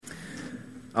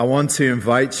I want to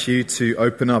invite you to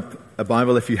open up a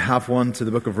Bible, if you have one, to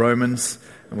the book of Romans.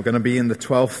 And we're going to be in the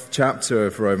 12th chapter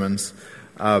of Romans.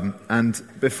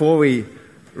 And before we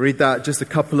read that, just a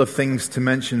couple of things to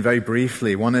mention very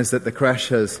briefly. One is that the creche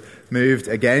has moved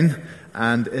again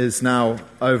and is now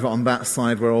over on that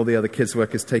side where all the other kids'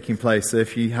 work is taking place. So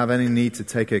if you have any need to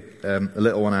take a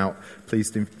little one out,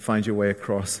 please do find your way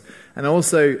across. And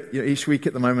also, each week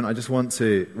at the moment, I just want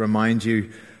to remind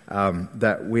you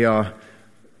that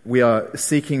we are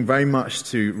seeking very much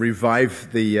to revive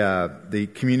the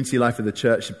community life of the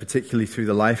church, and particularly through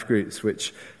the life groups,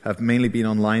 which have mainly been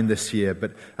online this year.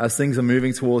 But as things are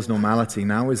moving towards normality,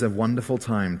 now is a wonderful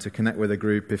time to connect with a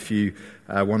group if you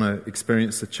want to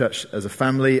experience the church as a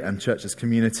family and church as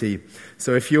community.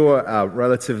 So if you're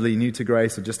relatively new to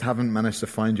Grace or just haven't managed to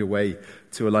find your way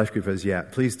to a life group as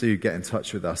yet, please do get in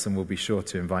touch with us and we'll be sure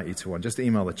to invite you to one. Just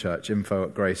email the church,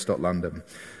 info@grace.london,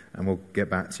 and we'll get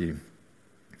back to you.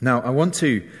 Now, I want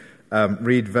to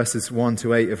read verses 1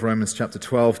 to 8 of Romans chapter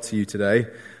 12 to you today.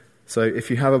 So if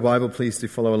you have a Bible, please do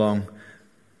follow along.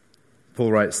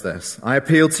 Paul writes this: I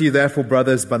appeal to you, therefore,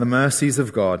 brothers, by the mercies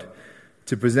of God,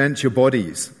 to present your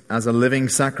bodies as a living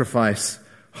sacrifice,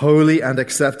 holy and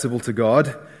acceptable to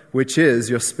God, which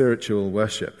is your spiritual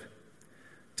worship.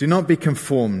 Do not be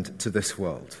conformed to this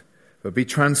world, but be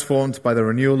transformed by the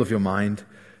renewal of your mind,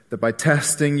 that by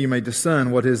testing you may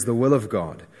discern what is the will of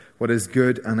God, what is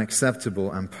good and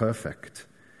acceptable and perfect.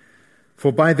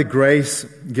 For by the grace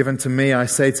given to me, I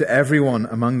say to everyone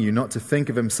among you not to think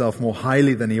of himself more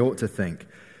highly than he ought to think,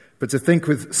 but to think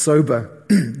with sober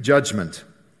judgment,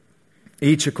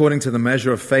 each according to the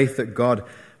measure of faith that God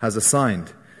has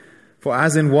assigned. For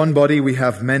as in one body we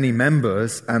have many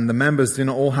members, and the members do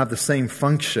not all have the same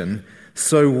function,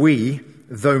 so we,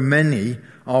 though many,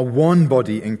 are one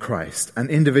body in Christ, and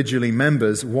individually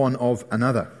members one of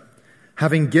another.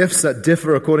 Having gifts that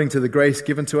differ according to the grace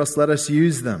given to us, let us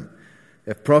use them.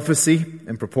 If prophecy,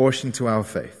 in proportion to our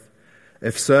faith.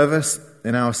 If service,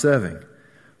 in our serving.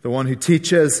 The one who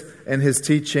teaches, in his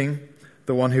teaching.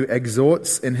 The one who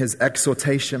exhorts, in his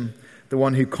exhortation. The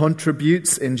one who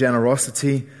contributes, in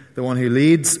generosity. The one who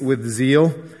leads, with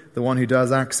zeal. The one who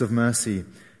does acts of mercy,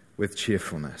 with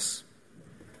cheerfulness.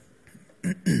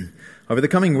 Over the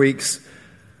coming weeks,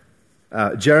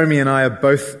 Jeremy and I are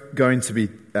both going to be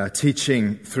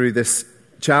teaching through this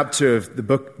chapter of the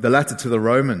book, the letter to the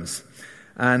Romans,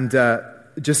 and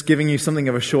just giving you something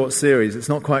of a short series. It's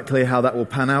not quite clear how that will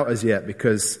pan out as yet,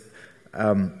 because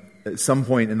at some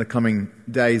point in the coming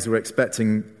days we're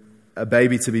expecting a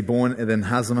baby to be born in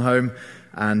Haslam home,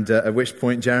 and at which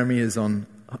point Jeremy is on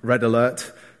red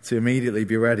alert to immediately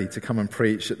be ready to come and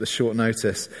preach at the short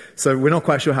notice. So we're not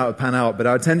quite sure how it will pan out, but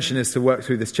our intention is to work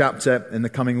through this chapter in the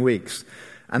coming weeks.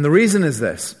 And the reason is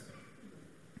this.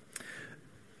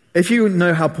 If you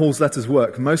know how Paul's letters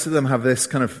work, most of them have this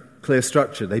kind of clear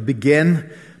structure. They begin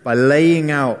by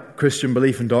laying out Christian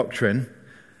belief and doctrine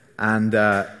and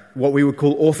what we would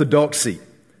call orthodoxy,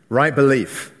 right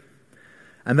belief.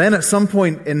 And then at some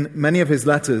point in many of his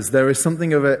letters, there is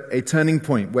something of a turning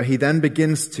point where he then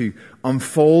begins to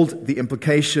unfold the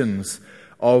implications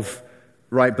of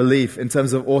right belief in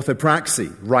terms of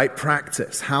orthopraxy, right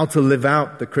practice, how to live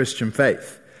out the Christian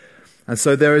faith. And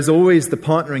so there is always the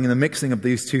partnering and the mixing of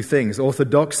these two things.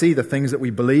 Orthodoxy, the things that we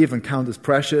believe and count as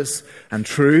precious and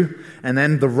true, and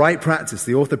then the right practice,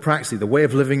 the orthopraxy, the way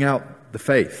of living out the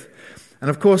faith. And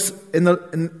of course, in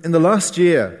the last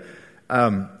year,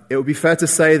 it would be fair to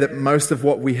say that most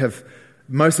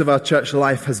of our church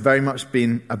life has very much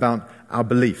been about our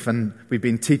belief. And we've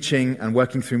been teaching and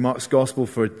working through Mark's gospel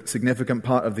for a significant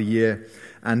part of the year,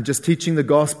 and just teaching the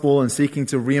gospel and seeking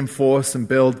to reinforce and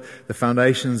build the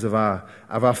foundations of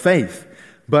our faith.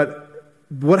 But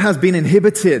what has been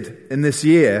inhibited in this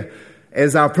year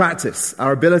is our practice,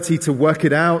 our ability to work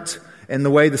it out in the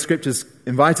way the scriptures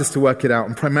invite us to work it out.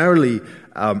 And primarily,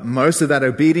 most of that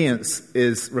obedience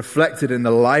is reflected in the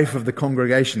life of the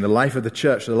congregation, the life of the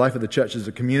church as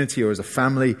a community or as a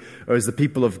family or as the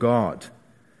people of God.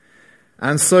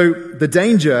 And so the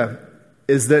danger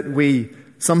is that we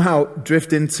somehow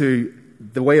drift into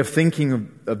the way of thinking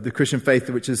of the Christian faith,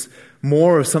 which is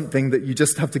more of something that you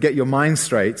just have to get your mind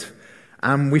straight,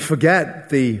 and we forget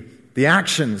the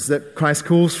actions that Christ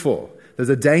calls for. There's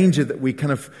a danger that we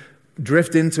kind of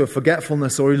drift into a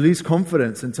forgetfulness, or we lose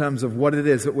confidence in terms of what it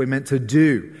is that we're meant to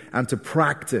do and to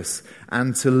practice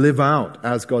and to live out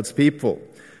as God's people.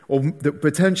 Or that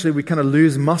potentially we kind of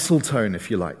lose muscle tone, if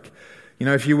you like. You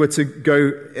know, if you were to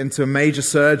go into a major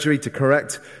surgery to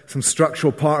correct some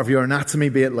structural part of your anatomy,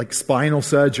 be it like spinal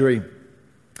surgery,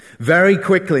 Very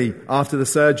quickly after the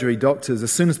surgery, doctors,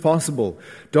 as soon as possible,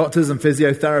 doctors and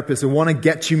physiotherapists will want to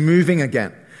get you moving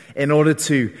again in order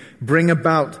to bring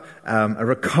about a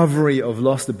recovery of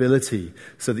lost ability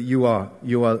so that you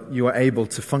are able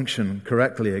to function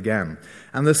correctly again.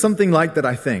 And there's something like that,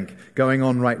 I think, going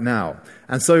on right now.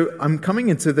 And so I'm coming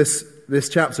into this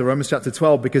chapter, Romans chapter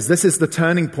 12, because this is the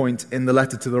turning point in the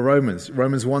letter to the Romans.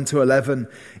 Romans 1 to 11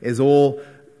 is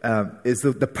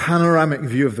the panoramic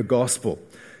view of the gospel.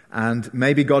 And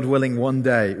maybe, God willing, one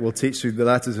day we'll teach through the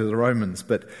letter to the Romans,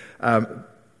 but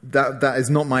that is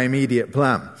not my immediate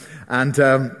plan. And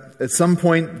at some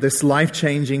point, this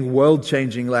life-changing,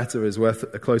 world-changing letter is worth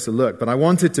a closer look. But I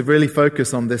wanted to really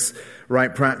focus on this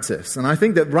right practice. And I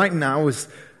think that right now,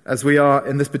 as we are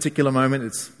in this particular moment,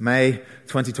 it's May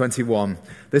 2021,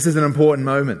 this is an important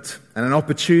moment and an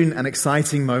opportune and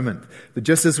exciting moment. That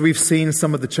just as we've seen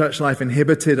some of the church life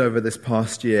inhibited over this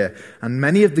past year, and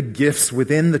many of the gifts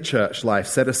within the church life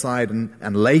set aside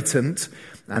and latent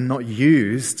and not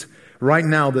used, right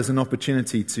now there's an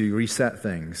opportunity to reset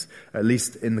things, at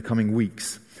least in the coming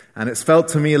weeks. And it's felt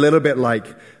to me a little bit like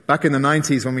back in the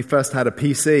 90s when we first had a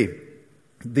PC,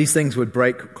 these things would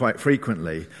break quite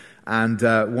frequently. And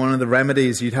one of the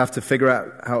remedies you'd have to figure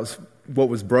out what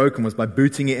was broken was by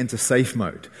booting it into safe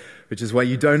mode, which is where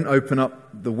you don't open up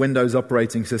the Windows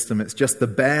operating system. It's just the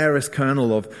barest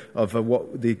kernel of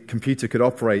what the computer could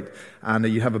operate. And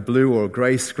you have a blue or a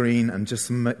gray screen and just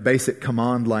some basic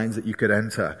command lines that you could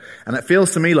enter. And it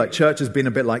feels to me like church has been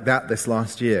a bit like that this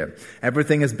last year.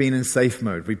 Everything has been in safe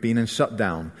mode. We've been in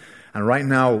shutdown. And right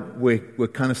now, we're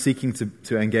kind of seeking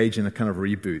to engage in a kind of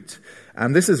reboot.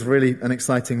 And this is really an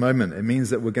exciting moment. It means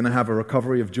that we're going to have a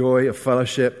recovery of joy, of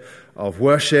fellowship, of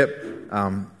worship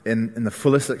in the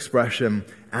fullest expression,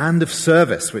 and of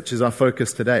service, which is our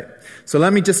focus today. So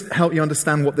let me just help you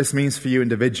understand what this means for you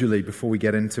individually before we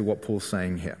get into what Paul's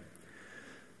saying here.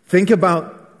 Think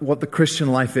about what the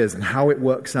Christian life is and how it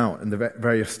works out in the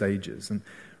various stages. And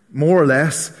more or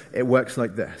less, it works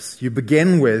like this. You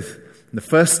begin with, the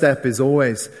first step is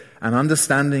always an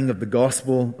understanding of the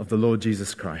gospel of the Lord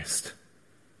Jesus Christ.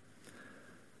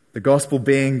 The gospel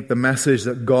being the message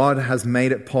that God has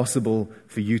made it possible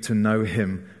for you to know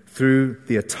Him through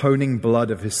the atoning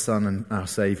blood of His Son and our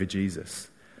Savior Jesus.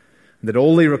 That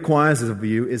all He requires of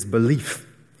you is belief.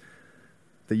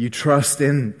 That you trust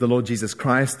in the Lord Jesus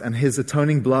Christ and His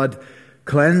atoning blood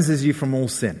cleanses you from all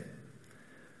sin.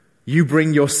 You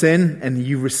bring your sin and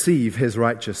you receive His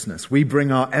righteousness. We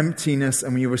bring our emptiness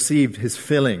and we receive His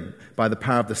filling by the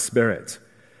power of the Spirit.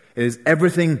 It is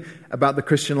everything about the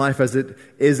Christian life as it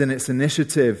is in its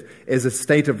initiative is a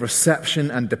state of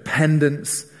reception and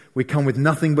dependence. We come with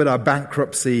nothing but our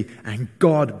bankruptcy and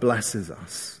God blesses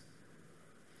us.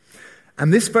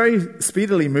 And this very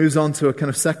speedily moves on to a kind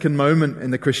of second moment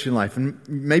in the Christian life. And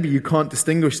maybe you can't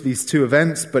distinguish these two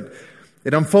events, but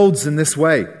it unfolds in this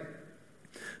way.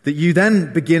 That you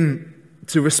then begin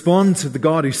to respond to the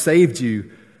God who saved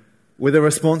you with a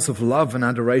response of love and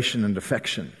adoration and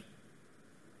affection.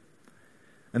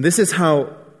 And this is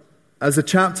how, as the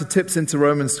chapter tips into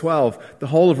Romans 12, the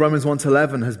whole of Romans 1 to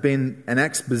 11 has been an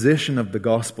exposition of the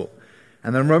gospel.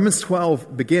 And then Romans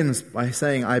 12 begins by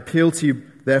saying, I appeal to you,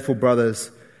 therefore,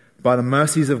 brothers, by the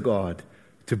mercies of God,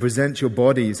 to present your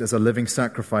bodies as a living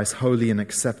sacrifice, holy and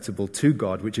acceptable to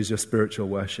God, which is your spiritual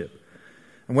worship.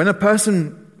 And when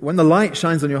the light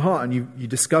shines on your heart and you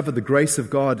discover the grace of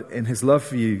God in His love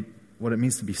for you, what it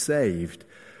means to be saved,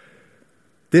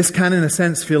 this can, in a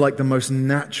sense, feel like the most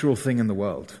natural thing in the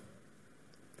world.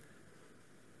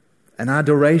 An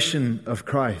adoration of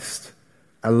Christ,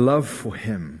 a love for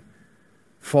Him,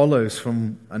 follows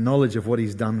from a knowledge of what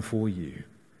He's done for you.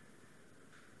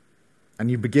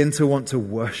 And you begin to want to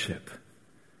worship.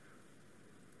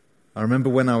 I remember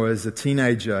when I was a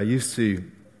teenager, I used to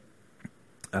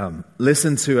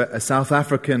listen to a South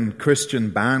African Christian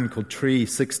band called Tree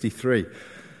 63.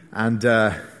 And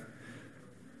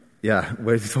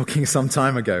we're talking some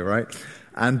time ago, right?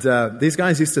 And these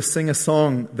guys used to sing a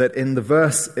song that in the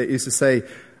verse, it used to say,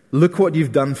 look what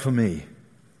you've done for me.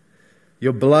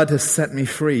 Your blood has set me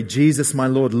free. Jesus, my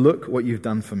Lord, look what you've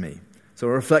done for me. So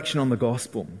a reflection on the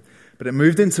gospel. But it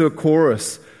moved into a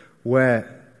chorus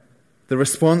where the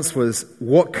response was,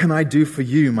 what can I do for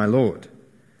you, my Lord?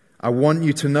 I want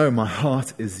you to know my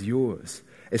heart is yours.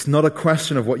 It's not a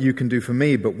question of what you can do for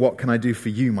me, but what can I do for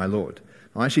you, my Lord?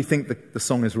 I actually think the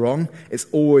song is wrong. It's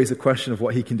always a question of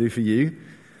what He can do for you.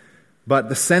 But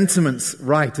the sentiment's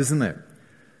right, isn't it?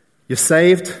 You're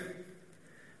saved,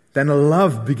 then a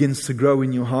love begins to grow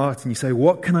in your heart, and you say,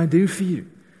 what can I do for you?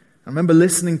 I remember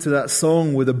listening to that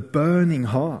song with a burning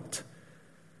heart.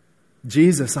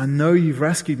 Jesus, I know you've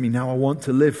rescued me. Now I want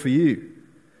to live for you.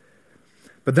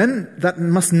 But then that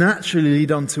must naturally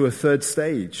lead on to a third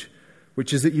stage,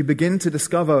 which is that you begin to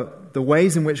discover the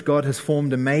ways in which God has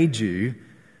formed and made you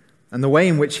and the way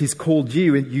in which he's called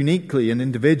you uniquely and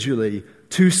individually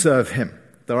to serve him.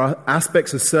 There are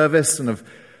aspects of service and of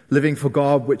living for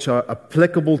God which are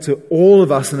applicable to all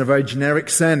of us in a very generic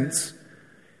sense.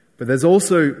 But there's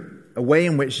also a way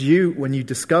in which you, when you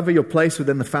discover your place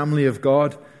within the family of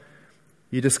God,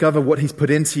 you discover what he's put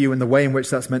into you and the way in which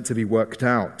that's meant to be worked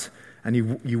out. And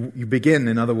you begin,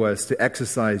 in other words, to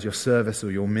exercise your service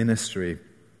or your ministry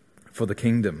for the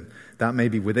kingdom. That may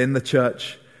be within the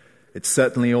church. It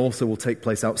certainly also will take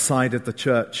place outside of the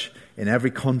church in every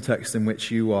context in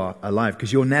which you are alive.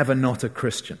 Because you're never not a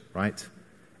Christian, right?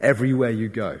 Everywhere you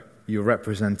go, you're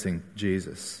representing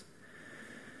Jesus.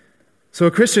 So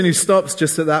a Christian who stops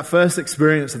just at that first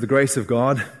experience of the grace of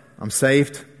God, I'm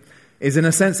saved, is in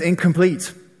a sense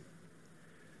incomplete.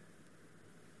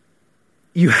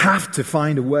 You have to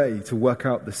find a way to work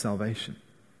out this salvation.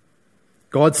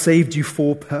 God saved you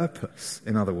for purpose,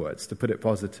 in other words, to put it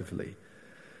positively.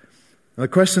 Now, the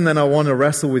question then I want to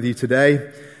wrestle with you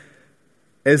today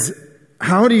is,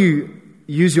 how do you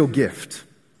use your gift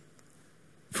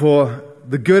for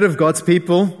the good of God's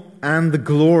people and the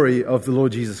glory of the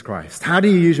Lord Jesus Christ? How do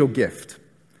you use your gift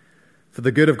for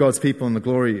the good of God's people and the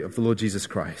glory of the Lord Jesus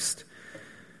Christ?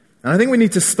 And I think we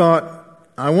need to start.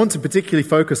 I want to particularly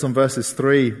focus on verses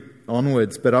 3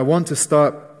 onwards, but I want to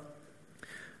start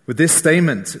with this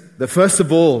statement that first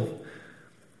of all,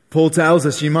 Paul tells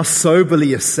us you must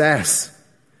soberly assess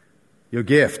your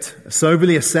gift,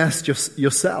 soberly assess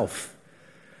yourself.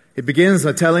 It begins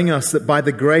by telling us that by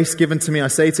the grace given to me, I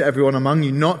say to everyone among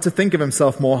you, not to think of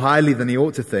himself more highly than he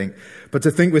ought to think, but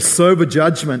to think with sober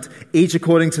judgment, each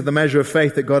according to the measure of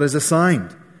faith that God has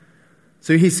assigned.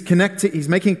 So he's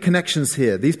making connections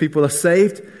here. These people are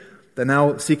saved. They're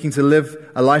now seeking to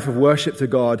live a life of worship to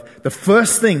God. The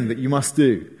first thing that you must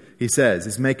do, he says,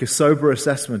 is make a sober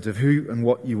assessment of who and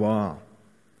what you are.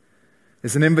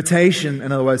 It's an invitation,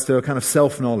 in other words, to a kind of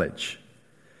self-knowledge.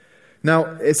 Now,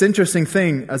 it's an interesting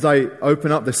thing as I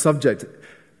open up this subject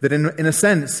that in a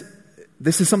sense,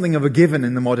 this is something of a given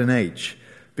in the modern age.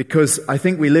 Because I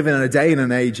think we live in a day and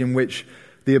an age in which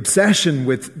the obsession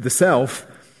with the self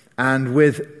and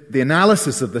with the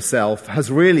analysis of the self has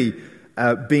really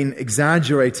been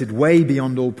exaggerated way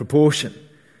beyond all proportion.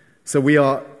 So we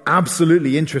are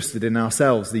absolutely interested in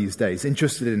ourselves these days,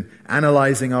 interested in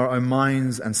analyzing our own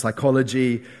minds and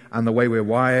psychology and the way we're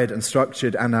wired and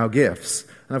structured and our gifts.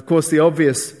 And of course, the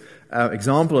obvious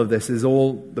example of this is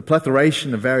all the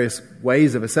proliferation of various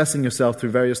ways of assessing yourself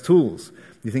through various tools.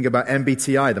 You think about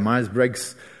MBTI, the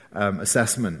Myers-Briggs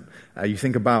assessment. You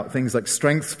think about things like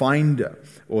StrengthsFinder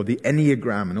or the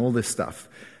Enneagram and all this stuff.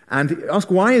 And ask,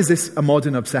 why is this a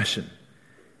modern obsession?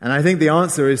 And I think the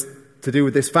answer is to do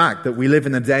with this fact that we live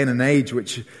in a day and an age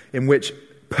in which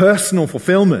personal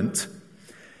fulfillment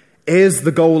is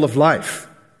the goal of life.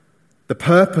 The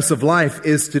purpose of life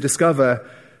is to discover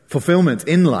fulfillment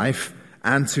in life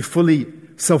and to fully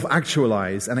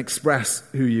self-actualize and express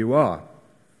who you are.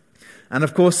 And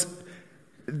of course,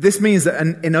 this means that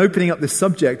in opening up this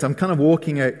subject, I'm kind of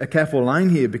walking a careful line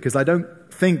here because I don't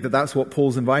think that that's what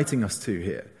Paul's inviting us to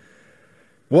here.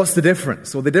 What's the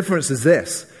difference? Well, the difference is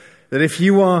this, that if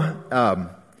you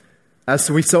are,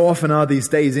 as we so often are these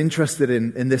days, interested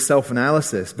in this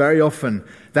self-analysis, very often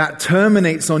that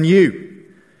terminates on you.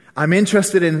 I'm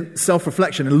interested in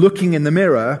self-reflection and looking in the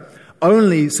mirror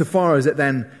only so far as it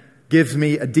then gives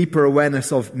me a deeper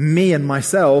awareness of me and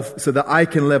myself so that I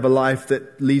can live a life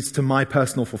that leads to my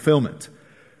personal fulfillment.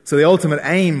 So the ultimate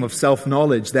aim of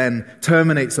self-knowledge then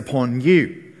terminates upon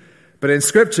you. But in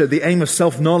Scripture, the aim of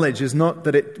self-knowledge is not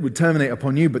that it would terminate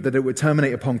upon you, but that it would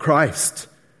terminate upon Christ.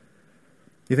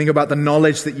 You think about the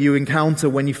knowledge that you encounter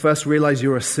when you first realize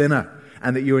you're a sinner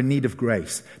and that you're in need of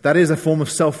grace. That is a form of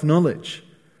self-knowledge.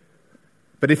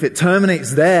 But if it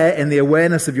terminates there in the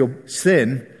awareness of your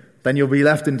sin, then you'll be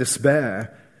left in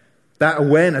despair. That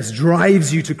awareness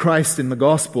drives you to Christ in the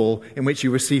gospel, in which you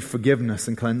receive forgiveness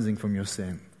and cleansing from your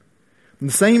sin. And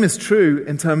the same is true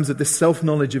in terms of this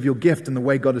self-knowledge of your gift and the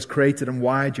way God has created and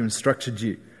wired you and structured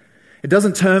you. It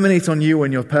doesn't terminate on you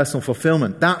and your personal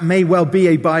fulfillment. That may well be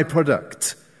a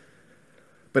byproduct.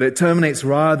 But it terminates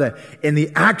rather in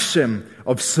the action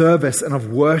of service and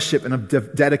of worship and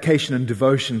of dedication and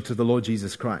devotion to the Lord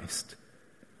Jesus Christ.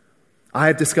 I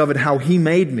have discovered how He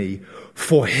made me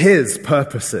for His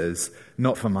purposes,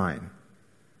 not for mine.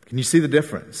 Can you see the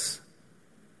difference?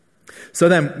 So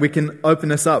then we can open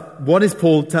this up. What is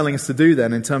Paul telling us to do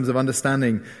then in terms of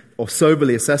understanding or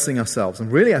soberly assessing ourselves.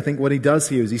 And really, I think what he does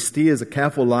here is he steers a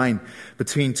careful line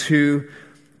between two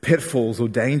pitfalls or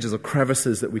dangers or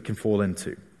crevices that we can fall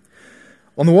into.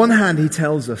 On the one hand, he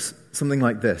tells us something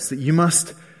like this, that you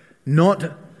must not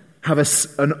have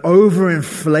an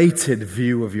overinflated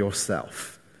view of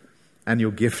yourself and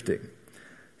your gifting.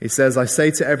 He says, I say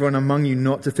to everyone among you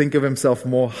not to think of himself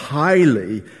more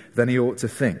highly than he ought to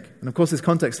think. And of course, his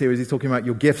context here is he's talking about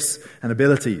your gifts and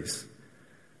abilities.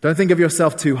 Don't think of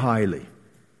yourself too highly.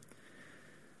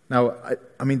 Now,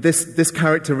 I mean, this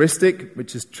characteristic,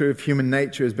 which is true of human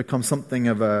nature, has become something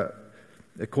of a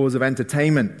cause of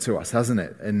entertainment to us, hasn't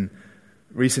it? In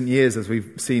recent years, as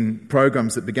we've seen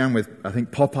programs that began with, I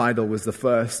think Pop Idol was the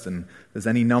first, and there's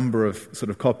any number of sort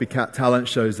of copycat talent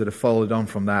shows that have followed on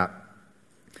from that.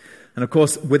 And of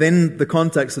course, within the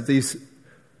context of these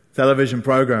television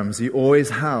programs, you always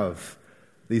have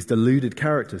these deluded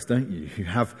characters, don't you? Who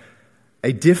have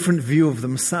a different view of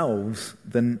themselves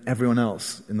than everyone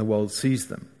else in the world sees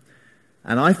them.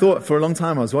 And I thought for a long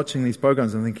time, I was watching these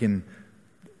programs and thinking,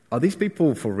 are these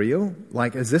people for real?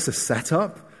 Like, is this a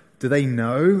setup? Do they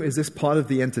know? Is this part of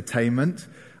the entertainment?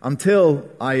 Until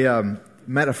I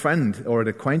met a friend or an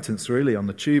acquaintance, really, on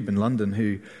the tube in London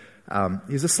who,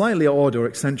 he's a slightly odd or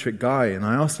eccentric guy. And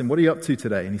I asked him, what are you up to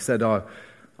today? And he said, I'm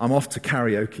off to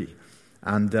karaoke.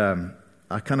 And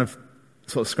I kind of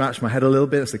sort of scratched my head a little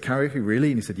bit. I said, karaoke, really?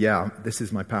 And he said, yeah, this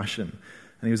is my passion.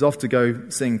 And he was off to go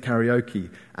sing karaoke.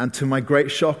 And to my great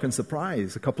shock and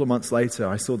surprise, a couple of months later,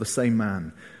 I saw the same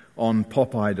man on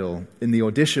Pop Idol in the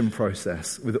audition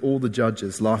process with all the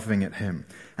judges laughing at him.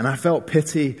 And I felt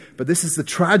pity, but this is the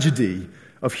tragedy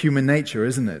of human nature,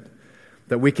 isn't it?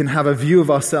 That we can have a view of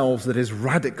ourselves that is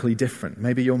radically different.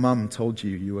 Maybe your mum told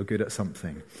you were good at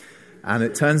something, and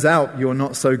it turns out you're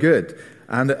not so good.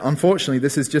 And unfortunately,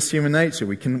 this is just human nature.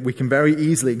 We can very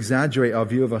easily exaggerate our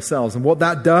view of ourselves. And what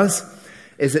that does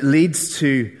is it leads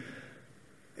to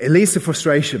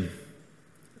frustration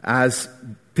as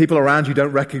people around you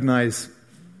don't recognize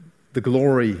the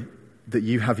glory that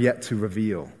you have yet to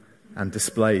reveal and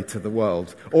display to the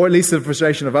world. Or at least the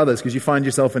frustration of others, because you find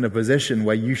yourself in a position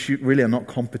where you really are not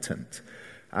competent.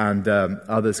 And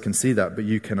others can see that, but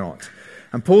you cannot.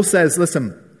 And Paul says,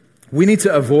 listen, we need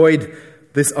to avoid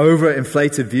this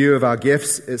overinflated view of our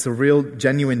gifts. It's a real,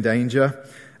 genuine danger,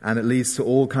 and it leads to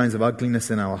all kinds of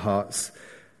ugliness in our hearts.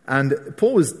 And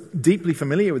Paul was deeply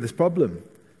familiar with this problem.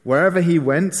 Wherever he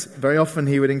went, very often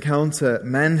he would encounter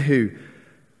men who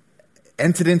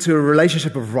entered into a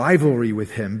relationship of rivalry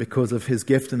with him because of his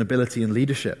gift and ability in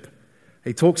leadership.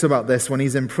 He talks about this when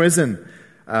he's in prison,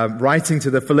 writing to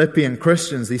the Philippian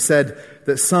Christians. He said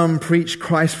that some preach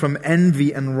Christ from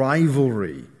envy and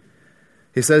rivalry.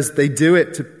 He says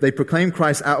they proclaim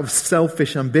Christ out of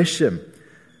selfish ambition,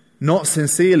 not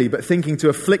sincerely, but thinking to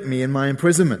afflict me in my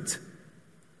imprisonment.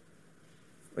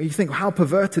 You think, how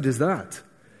perverted is that?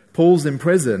 Paul's in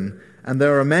prison, and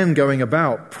there are men going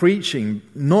about preaching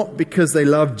not because they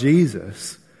love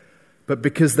Jesus, but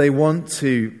because they want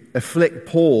to afflict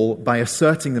Paul by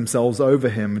asserting themselves over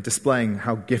him and displaying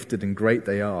how gifted and great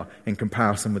they are in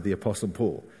comparison with the Apostle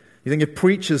Paul. You think if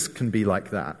preachers can be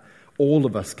like that, all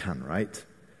of us can, right?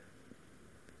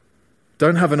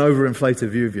 Don't have an overinflated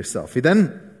view of yourself. He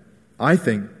then, I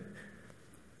think,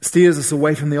 steers us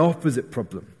away from the opposite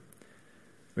problem,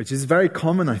 which is very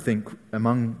common, I think,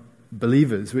 among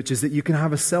believers, which is that you can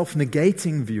have a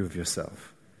self-negating view of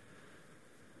yourself.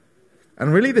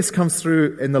 And really this comes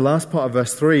through in the last part of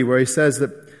verse 3, where he says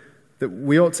that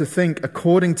we ought to think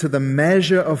according to the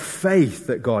measure of faith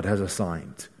that God has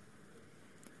assigned.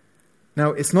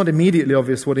 Now, it's not immediately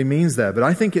obvious what he means there, but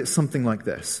I think it's something like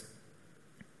this.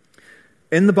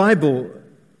 In the Bible,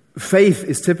 faith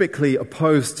is typically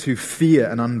opposed to fear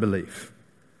and unbelief.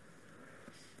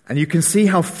 And you can see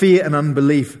how fear and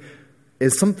unbelief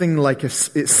is something like it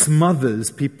smothers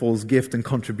people's gift and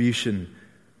contribution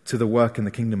to the work in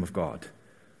the kingdom of God.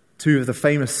 Two of the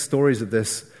famous stories of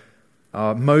this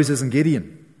are Moses and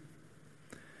Gideon.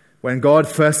 When God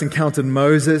first encountered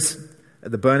Moses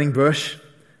at the burning bush,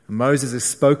 and Moses is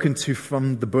spoken to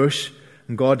from the bush,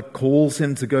 and God calls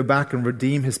him to go back and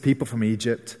redeem his people from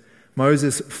Egypt,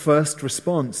 Moses' first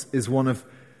response is one of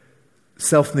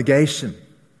self-negation.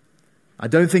 I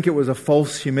don't think it was a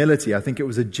false humility. I think it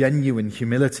was a genuine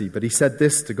humility. But he said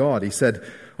this to God. He said,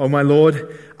 "Oh my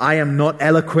Lord, I am not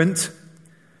eloquent,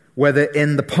 whether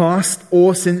in the past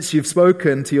or since you've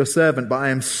spoken to your servant, but I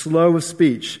am slow of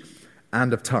speech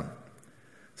and of tongue."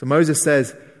 So Moses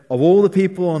says, of all the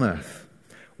people on earth,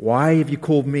 why have you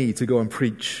called me to go and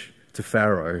preach to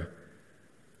Pharaoh?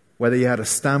 Whether you had a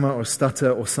stammer or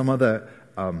stutter or some other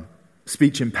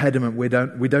speech impediment, we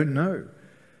don't know.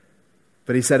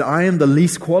 But he said, I am the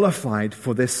least qualified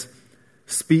for this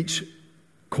speech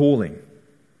calling.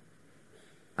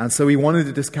 And so he wanted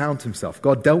to discount himself.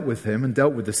 God dealt with him and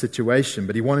dealt with the situation,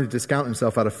 but he wanted to discount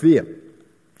himself out of fear.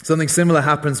 Something similar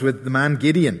happens with the man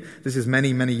Gideon. This is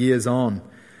many, many years on.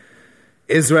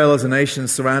 Israel as a nation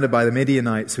is surrounded by the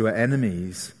Midianites, who are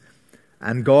enemies.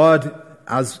 And God,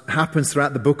 as happens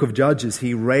throughout the book of Judges,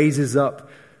 he raises up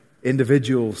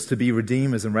individuals to be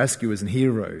redeemers and rescuers and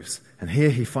heroes. And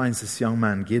here he finds this young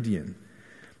man, Gideon.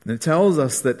 And it tells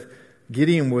us that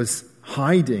Gideon was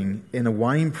hiding in a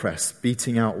winepress,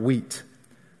 beating out wheat.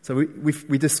 So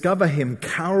we discover him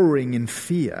cowering in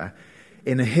fear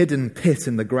in a hidden pit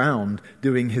in the ground,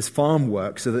 doing his farm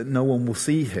work so that no one will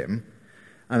see him.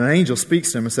 And an angel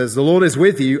speaks to him and says, "The Lord is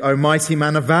with you, O mighty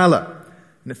man of valor."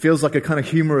 And it feels like a kind of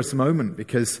humorous moment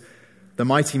because the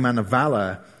mighty man of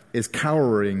valor is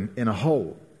cowering in a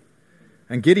hole.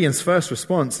 And Gideon's first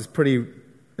response is pretty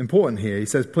important here. He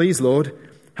says, "Please, Lord,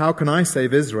 how can I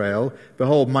save Israel?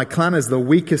 Behold, my clan is the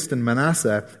weakest in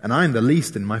Manasseh, and I am the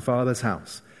least in my father's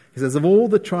house." He says, of all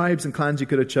the tribes and clans you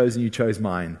could have chosen, you chose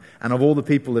mine. And of all the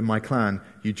people in my clan,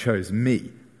 you chose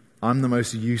me. I'm the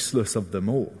most useless of them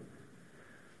all.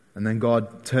 And then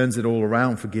God turns it all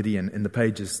around for Gideon in the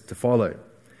pages to follow.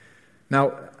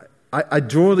 Now, I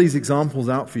draw these examples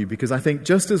out for you because I think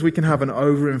just as we can have an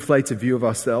overinflated view of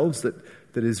ourselves that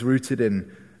is rooted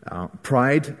in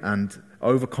pride and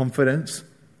overconfidence,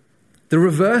 the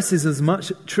reverse is as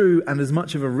much true and as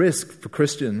much of a risk for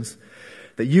Christians,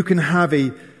 that you can have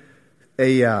a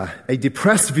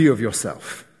depressed view of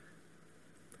yourself,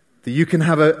 that you can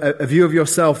have a view of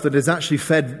yourself that is actually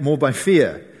fed more by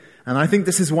fear. And I think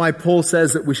this is why Paul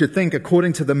says that we should think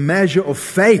according to the measure of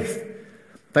faith.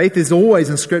 Faith is always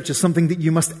in Scripture something that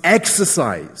you must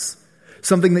exercise,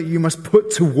 something that you must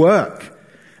put to work.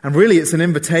 And really it's an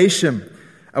invitation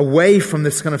away from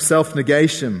this kind of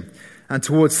self-negation and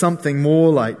towards something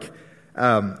more like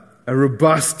a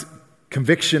robust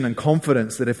conviction and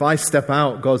confidence that if I step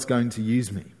out, God's going to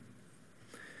use me.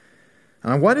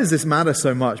 And why does this matter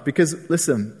so much? Because,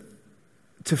 listen,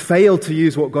 to fail to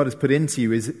use what God has put into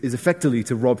you is effectively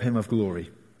to rob him of glory.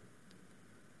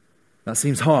 That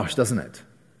seems harsh, doesn't it?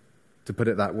 To put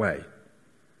it that way.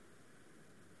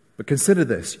 But consider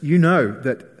this. You know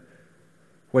that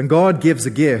when God gives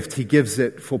a gift, he gives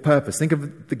it for purpose. Think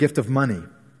of the gift of money.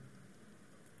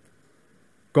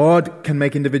 God can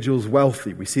make individuals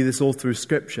wealthy. We see this all through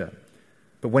Scripture.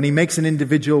 But when he makes an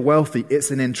individual wealthy, it's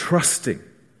an entrusting.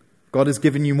 God has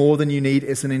given you more than you need.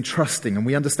 It's an entrusting. And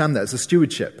we understand that as a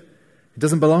stewardship. It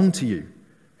doesn't belong to you.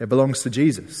 It belongs to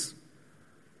Jesus.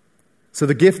 So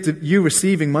the gift of you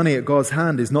receiving money at God's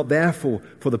hand is not there for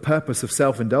the purpose of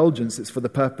self-indulgence. It's for the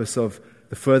purpose of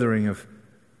the furthering of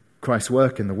Christ's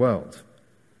work in the world.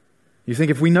 You think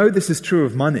if we know this is true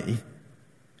of money,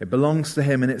 it belongs to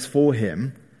him and it's for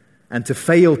him, and to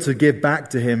fail to give back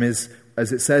to him is,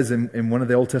 as it says in one of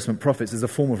the Old Testament prophets, is a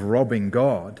form of robbing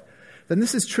God, then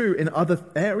this is true in other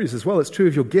areas as well. It's true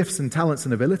of your gifts and talents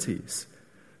and abilities.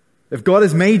 If God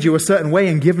has made you a certain way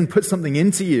and put something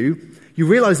into you, you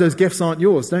realize those gifts aren't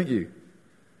yours, don't you?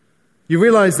 You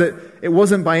realize that it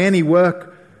wasn't by any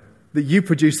work that you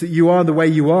produced that you are the way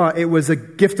you are. It was a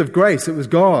gift of grace. It was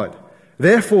God.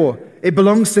 Therefore, it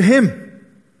belongs to him.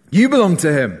 You belong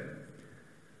to him.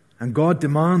 And God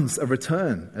demands a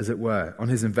return, as it were, on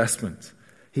his investment.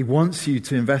 He wants you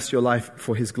to invest your life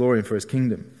for his glory and for his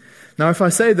kingdom. Now, if I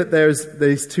say that there's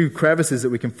these two crevices that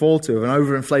we can fall to, an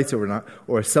overinflated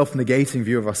or a self-negating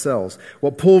view of ourselves,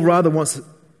 what Paul rather wants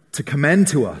to commend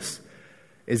to us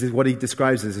is what he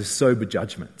describes as a sober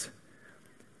judgment.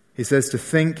 He says to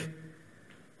think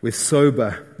with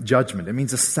sober judgment. It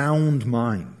means a sound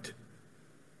mind.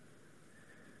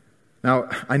 Now,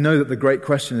 I know that the great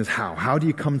question is how. How do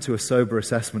you come to a sober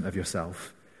assessment of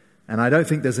yourself? And I don't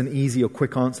think there's an easy or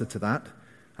quick answer to that.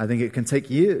 I think it can take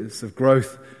years of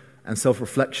growth and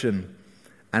self-reflection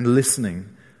and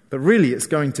listening. But really, it's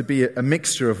going to be a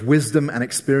mixture of wisdom and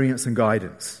experience and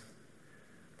guidance.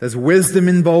 There's wisdom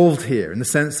involved here in the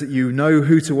sense that you know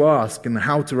who to ask and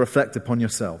how to reflect upon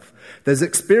yourself. There's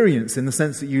experience in the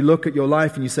sense that you look at your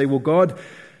life and you say, well, God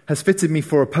has fitted me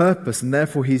for a purpose, and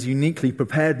therefore he's uniquely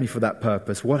prepared me for that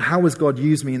purpose. How has God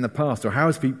used me in the past, or how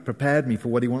has he prepared me for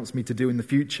what he wants me to do in the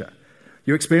future?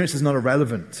 Your experience is not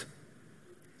irrelevant.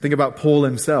 Think about Paul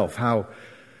himself, how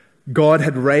God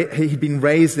he'd been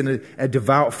raised in a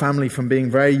devout family from being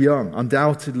very young,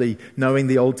 undoubtedly knowing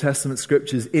the Old Testament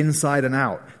scriptures inside and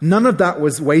out. None of that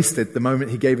was wasted the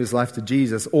moment he gave his life to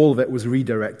Jesus. All of it was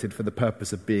redirected for the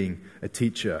purpose of being a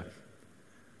teacher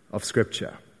of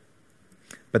Scripture.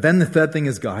 But then the third thing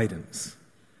is guidance.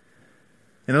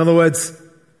 In other words,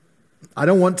 I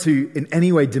don't want to in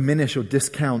any way diminish or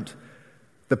discount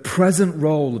the present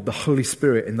role of the Holy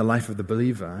Spirit in the life of the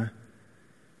believer,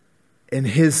 in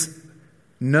his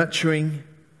nurturing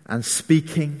and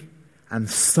speaking and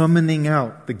summoning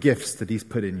out the gifts that he's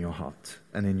put in your heart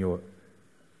and in your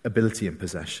ability and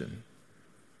possession.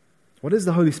 What is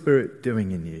the Holy Spirit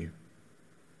doing in you?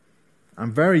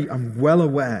 I'm well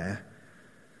aware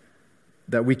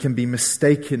that we can be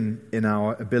mistaken in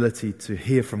our ability to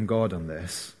hear from God on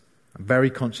this. I'm very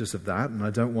conscious of that, and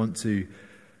I don't want to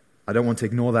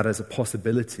ignore that as a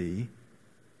possibility.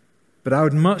 But I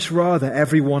would much rather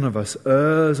every one of us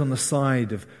errs on the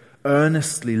side of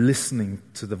earnestly listening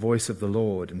to the voice of the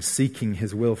Lord and seeking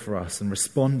his will for us and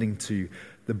responding to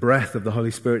the breath of the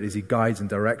Holy Spirit as he guides and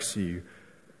directs you.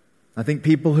 I think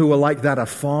people who are like that are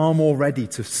far more ready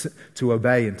to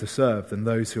obey and to serve than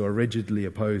those who are rigidly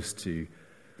opposed to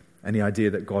any idea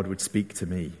that God would speak to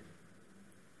me.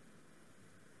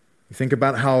 You think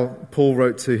about how Paul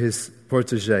wrote to his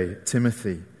protege,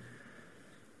 Timothy.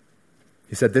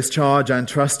 He said, "This charge I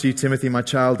entrust to you, Timothy, my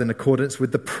child, in accordance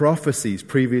with the prophecies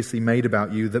previously made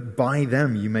about you, that by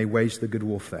them you may wage the good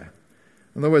warfare."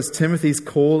 In other words, Timothy's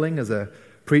calling as a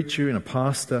preacher and a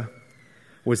pastor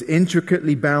was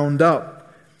intricately bound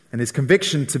up, and his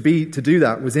conviction to do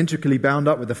that was intricately bound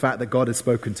up with the fact that God had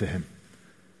spoken to him.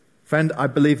 Friend, I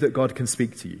believe that God can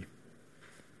speak to you.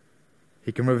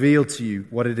 He can reveal to you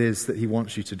what it is that he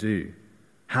wants you to do,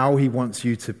 how he wants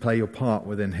you to play your part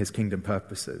within his kingdom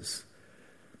purposes.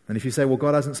 And if you say, well,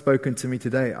 God hasn't spoken to me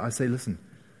today, I say, listen,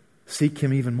 seek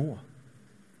him even more.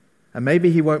 And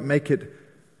maybe he won't make it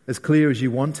as clear as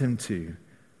you want him to,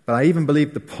 but I even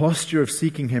believe the posture of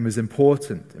seeking him is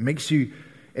important.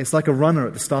 It's like a runner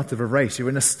at the start of a race. You're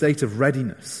in a state of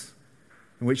readiness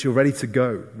in which you're ready to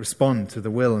go, respond to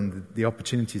the will and the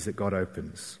opportunities that God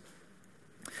opens.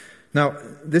 Now,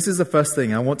 this is the first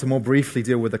thing. I want to more briefly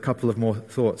deal with a couple of more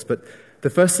thoughts, but the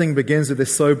first thing begins with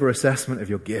this sober assessment of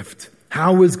your gift.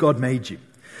 How has God made you?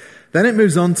 Then it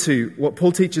moves on to what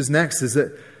Paul teaches next, is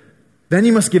that then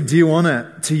you must give due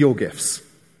honor to your gifts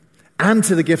and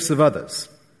to the gifts of others.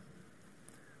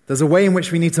 There's a way in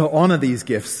which we need to honor these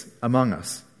gifts among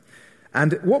us.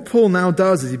 And what Paul now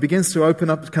does is he begins to open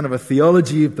up kind of a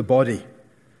theology of the body,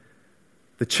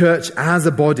 the church as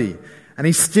a body. And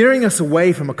he's steering us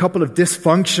away from a couple of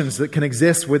dysfunctions that can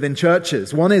exist within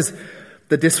churches. One is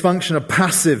the dysfunction of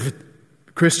passive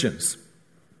Christians.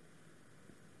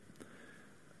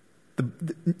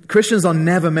 Christians are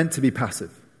never meant to be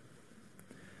passive.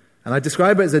 And I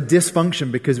describe it as a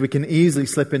dysfunction because we can easily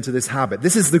slip into this habit.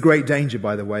 This is the great danger,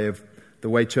 by the way, of the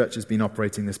way church has been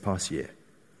operating this past year.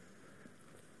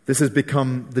 This has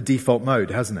become the default mode,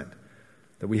 hasn't it?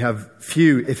 That we have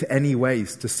few, if any,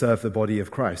 ways to serve the body of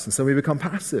Christ. And so we become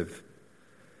passive.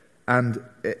 And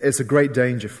it's a great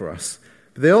danger for us.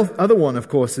 But the other one, of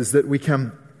course, is that we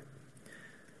can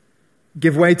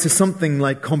give way to something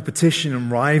like competition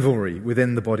and rivalry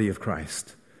within the body of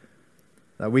Christ.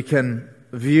 That we can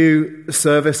view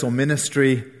service or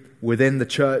ministry within the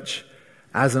church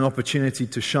as an opportunity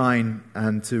to shine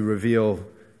and to reveal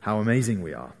how amazing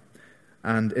we are.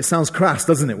 And it sounds crass,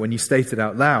 doesn't it, when you state it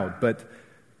out loud, but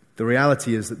the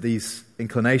reality is that these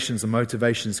inclinations and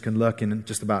motivations can lurk in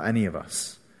just about any of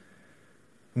us.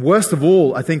 Worst of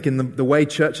all, I think, in the way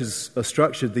churches are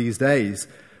structured these days,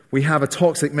 we have a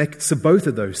toxic mix of both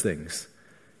of those things.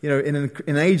 You know, in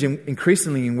an age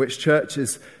increasingly in which church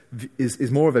is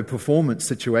more of a performance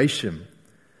situation,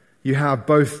 you have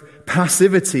both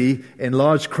passivity in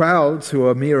large crowds who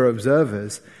are mere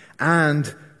observers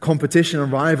and competition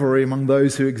and rivalry among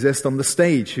those who exist on the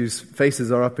stage, whose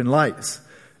faces are up in lights,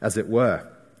 as it were.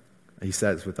 He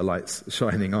says, with the lights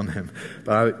shining on him.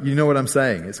 But you know what I'm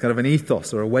saying. It's kind of an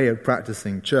ethos or a way of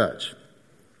practicing church.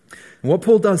 And what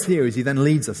Paul does here is he then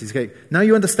leads us. He's going, now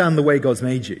you understand the way God's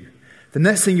made you. The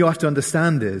next thing you have to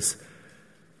understand is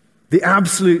the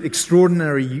absolute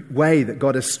extraordinary way that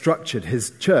God has structured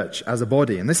his church as a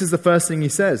body. And this is the first thing he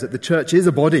says, that the church is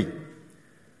a body.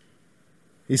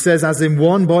 He says, as in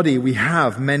one body we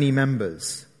have many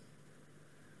members.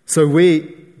 So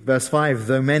we, verse 5,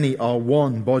 though many are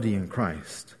one body in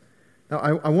Christ. Now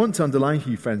I want to underline for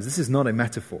you, friends, this is not a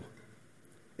metaphor.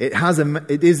 It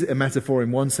is a metaphor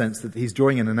in one sense that he's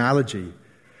drawing an analogy.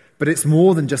 But it's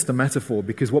more than just a metaphor,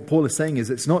 because what Paul is saying is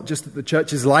it's not just that the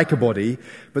church is like a body,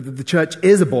 but that the church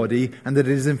is a body and that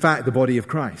it is in fact the body of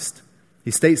Christ.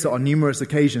 He states that on numerous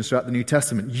occasions throughout the New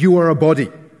Testament. You are a body.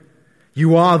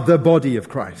 You are the body of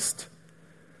Christ.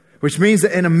 Which means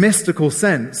that in a mystical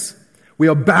sense, we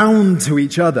are bound to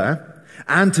each other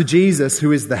and to Jesus,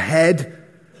 who is the head,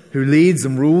 who leads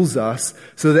and rules us,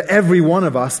 so that every one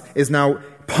of us is now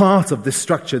part of this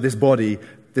structure, this body,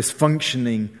 this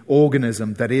functioning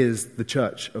organism that is the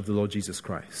church of the Lord Jesus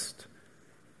Christ.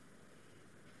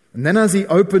 And then as he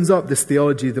opens up this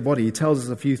theology of the body, he tells us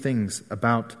a few things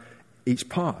about each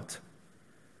part.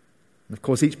 And of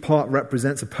course, each part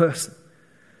represents a person.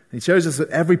 And he shows us that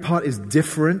every part is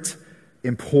different,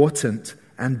 important,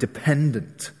 and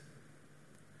dependent.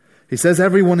 He says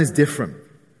everyone is different.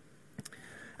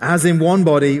 As in one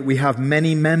body, we have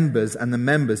many members, and the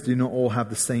members do not all have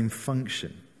the same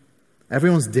function.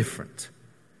 Everyone's different.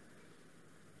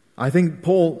 I think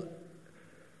Paul,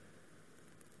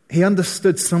 he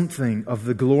understood something of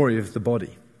the glory of the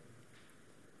body.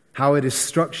 How it is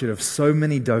structured of so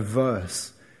many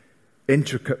diverse,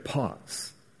 intricate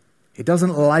parts. He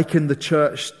doesn't liken the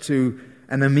church to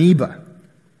an amoeba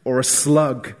or a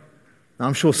slug. Now,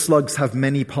 I'm sure slugs have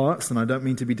many parts, and I don't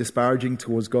mean to be disparaging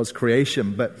towards God's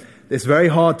creation, but it's very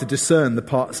hard to discern the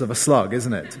parts of a slug,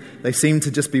 isn't it? They seem to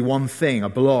just be one thing, a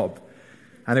blob.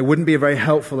 And it wouldn't be a very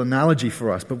helpful analogy for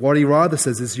us. But what he rather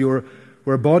says is we're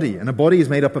a body, and a body is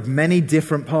made up of many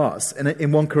different parts. And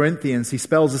in 1 Corinthians, he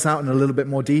spells this out in a little bit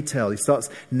more detail. He starts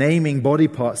naming body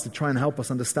parts to try and help us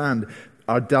understand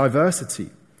our diversity.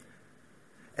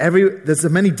 There's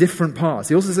many different parts.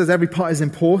 He also says every part is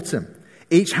important.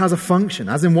 Each has a function.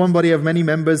 As in one body have many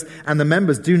members, and the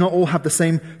members do not all have the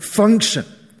same function.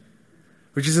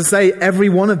 Which is to say, every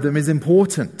one of them is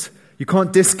important. You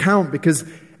can't discount, because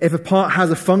if a part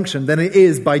has a function, then it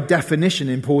is by definition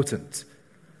important.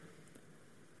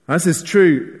 And this is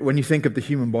true when you think of the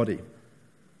human body.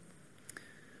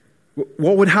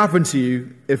 What would happen to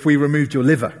you if we removed your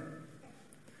liver?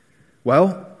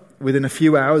 Well, within a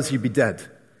few hours, you'd be dead.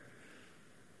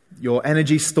 Your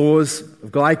energy stores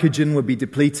of glycogen would be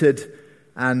depleted,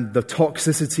 and the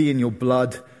toxicity in your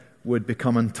blood would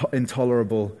become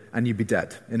intolerable, and you'd be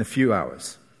dead in a few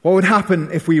hours. What would happen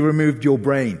if we removed your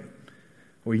brain?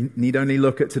 We need only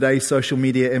look at today's social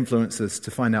media influencers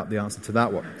to find out the answer to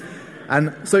that one.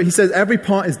 And so he says every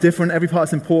part is different, every part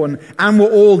is important, and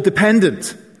we're all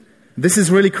dependent. This is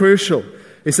really crucial.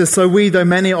 He says, so we, though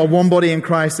many, are one body in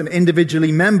Christ and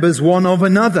individually members one of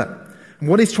another. And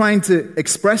what he's trying to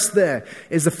express there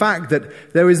is the fact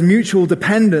that there is mutual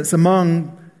dependence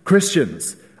among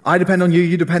Christians. I depend on you,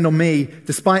 you depend on me,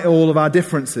 despite all of our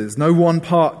differences. No one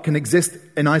part can exist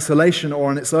in isolation or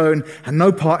on its own, and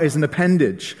no part is an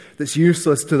appendage that's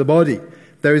useless to the body.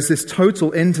 There is this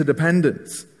total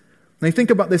interdependence. Now you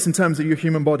think about this in terms of your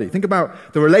human body. Think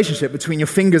about the relationship between your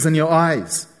fingers and your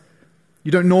eyes.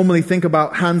 You don't normally think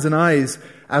about hands and eyes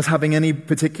as having any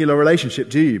particular relationship,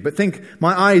 do you? But think,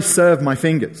 my eyes serve my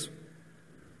fingers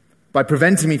by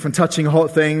preventing me from touching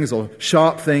hot things or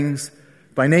sharp things,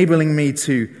 by enabling me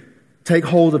to take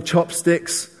hold of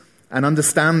chopsticks and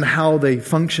understand how they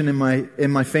function in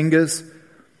my fingers.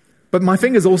 But my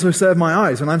fingers also serve my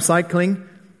eyes. When I'm cycling,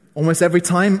 almost every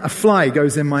time a fly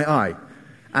goes in my eye.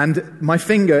 And my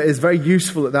finger is very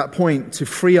useful at that point to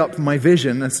free up my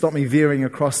vision and stop me veering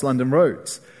across London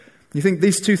roads. You think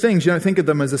these two things, you don't think of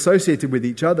them as associated with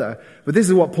each other, but this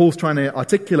is what Paul's trying to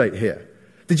articulate here.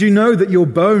 Did you know that your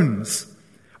bones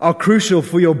are crucial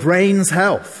for your brain's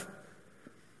health?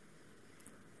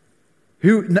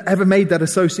 Who ever made that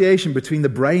association between the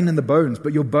brain and the bones?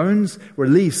 But your bones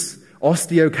release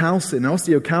osteocalcin. And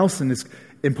osteocalcin is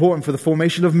important for the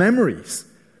formation of memories.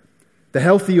 The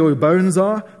healthier your bones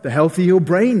are, the healthier your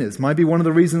brain is. Might be one of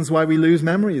the reasons why we lose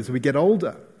memory as we get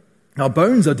older. Our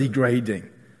bones are degrading.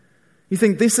 You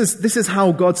think this is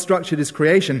how God structured his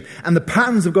creation, and the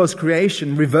patterns of God's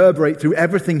creation reverberate through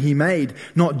everything he made,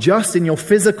 not just in your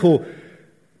physical,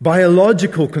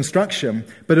 biological construction,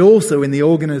 but also in the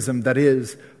organism that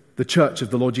is the church of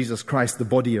the Lord Jesus Christ, the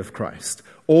body of Christ.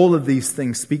 All of these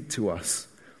things speak to us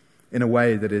in a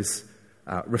way that is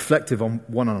reflective on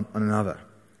one another.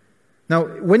 Now,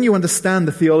 when you understand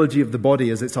the theology of the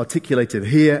body as it's articulated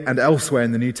here and elsewhere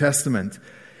in the New Testament,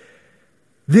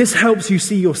 this helps you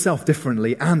see yourself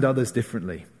differently and others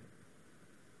differently.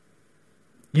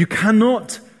 You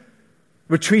cannot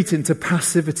retreat into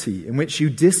passivity in which you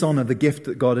dishonor the gift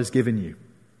that God has given you.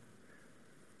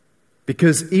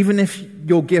 Because even if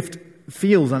your gift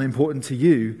feels unimportant to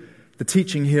you, the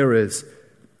teaching here is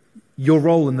your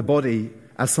role in the body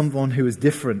as someone who is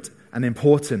different and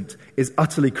important is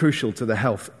utterly crucial to the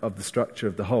health of the structure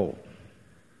of the whole.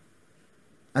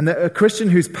 And a Christian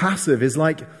who's passive is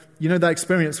like, you know that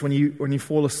experience when you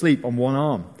fall asleep on one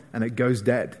arm and it goes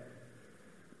dead.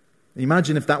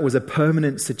 Imagine if that was a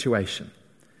permanent situation.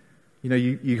 You know,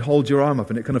 you hold your arm up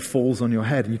and it kind of falls on your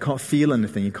head and you can't feel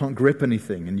anything, you can't grip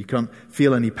anything, and you can't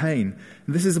feel any pain.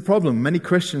 And this is a problem. Many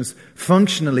Christians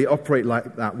functionally operate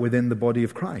like that within the body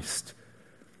of Christ.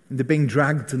 into being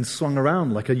dragged and swung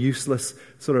around like a useless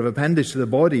sort of appendage to the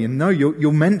body. And no,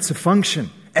 you're meant to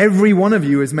function. Every one of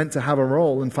you is meant to have a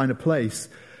role and find a place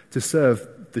to serve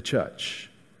the church.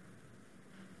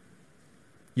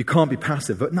 You can't be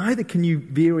passive, but neither can you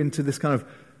veer into this kind of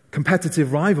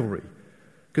competitive rivalry.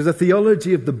 Because the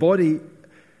theology of the body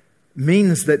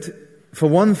means that, for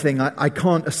one thing, I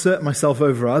can't assert myself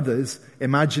over others,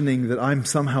 imagining that I'm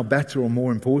somehow better or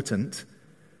more important.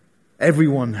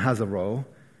 Everyone has a role.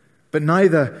 But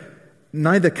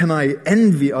neither can I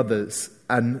envy others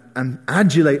and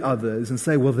adulate others and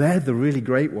say, well, they're the really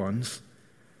great ones.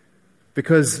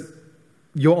 Because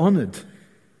you're honored.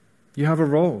 You have a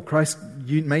role. Christ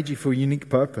made you for a unique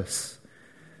purpose.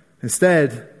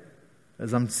 Instead,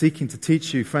 as I'm seeking to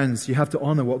teach you, friends, you have to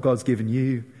honor what God's given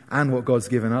you and what God's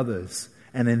given others.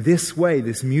 And in this way,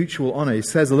 this mutual honor, he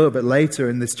says a little bit later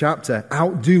in this chapter,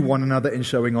 outdo one another in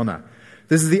showing honor.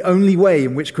 This is the only way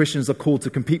in which Christians are called to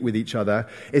compete with each other,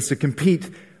 is to compete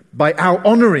by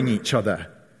out-honoring each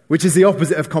other, which is the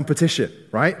opposite of competition,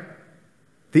 right?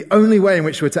 The only way in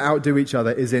which we're to outdo each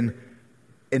other is in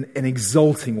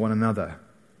exalting one another.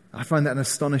 I find that an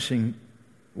astonishing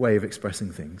way of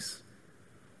expressing things.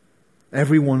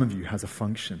 Every one of you has a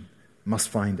function, must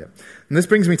find it. And this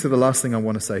brings me to the last thing I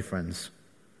want to say, friends.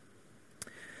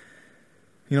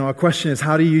 Our question is,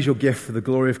 how do you use your gift for the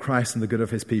glory of Christ and the good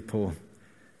of his people?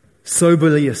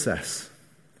 Soberly assess.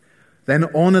 Then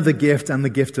honor the gift and the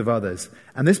gift of others.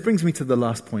 And this brings me to the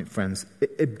last point, friends.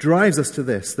 It drives us to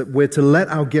this, that we're to let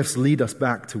our gifts lead us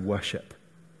back to worship.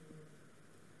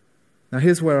 Now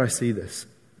here's where I see this.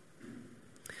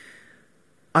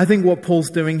 I think what Paul's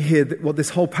doing here, what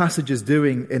this whole passage is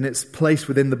doing in its place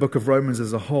within the book of Romans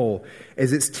as a whole,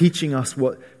 is it's teaching us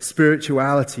what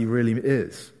spirituality really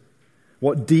is.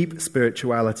 What deep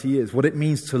spirituality is. What it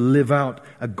means to live out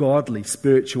a godly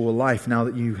spiritual life now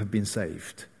that you have been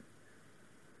saved.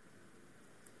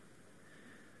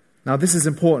 Now this is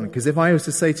important, because if I was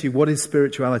to say to you, what is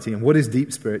spirituality and what is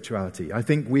deep spirituality? I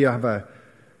think we have an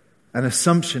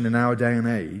assumption in our day and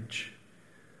age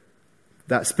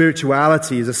that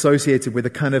spirituality is associated with a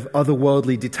kind of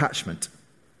otherworldly detachment.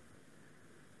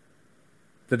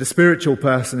 That a spiritual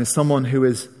person is someone who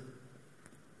is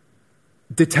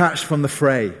detached from the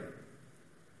fray,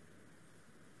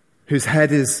 whose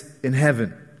head is in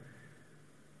heaven,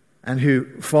 and who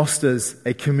fosters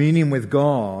a communion with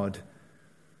God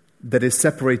that is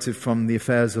separated from the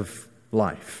affairs of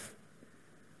life.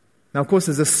 Now, of course,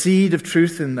 there's a seed of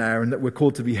truth in there, and that we're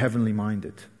called to be heavenly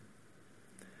minded.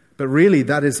 But really,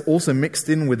 that is also mixed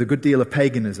in with a good deal of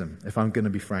paganism, if I'm going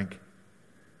to be frank.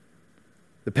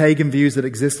 The pagan views that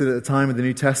existed at the time of the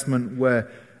New Testament were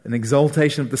an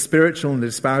exaltation of the spiritual and a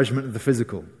disparagement of the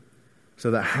physical, so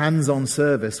that hands-on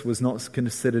service was not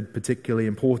considered particularly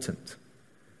important.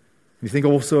 You think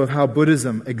also of how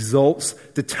Buddhism exalts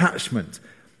detachment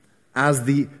as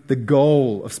the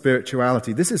goal of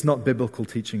spirituality. This is not biblical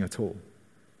teaching at all.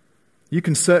 You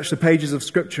can search the pages of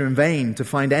Scripture in vain to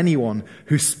find anyone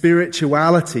whose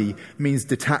spirituality means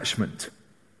detachment.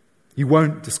 You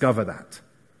won't discover that.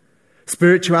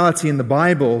 Spirituality in the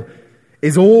Bible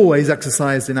is always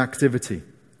exercised in activity.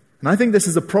 And I think this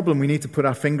is a problem we need to put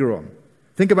our finger on.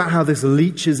 Think about how this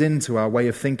leaches into our way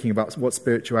of thinking about what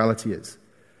spirituality is.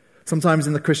 Sometimes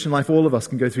in the Christian life, all of us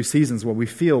can go through seasons where we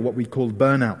feel what we call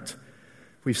burnout.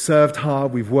 We've served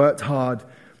hard, we've worked hard,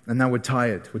 and now we're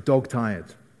tired. We're dog-tired.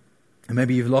 And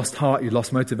maybe you've lost heart, you've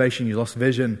lost motivation, you've lost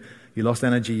vision, you've lost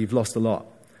energy, you've lost a lot.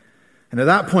 And at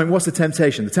that point, what's the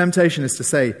temptation? The temptation is to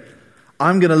say,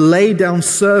 I'm going to lay down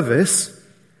service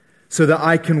so that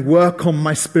I can work on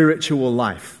my spiritual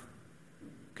life.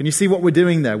 Can you see what we're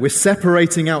doing there? We're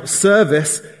separating out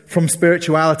service from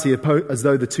spirituality as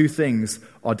though the two things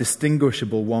are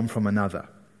distinguishable one from another.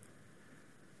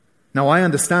 Now, I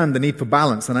understand the need for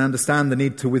balance, and I understand the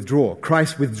need to withdraw.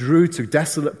 Christ withdrew to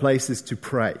desolate places to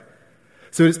pray.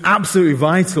 So it's absolutely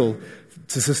vital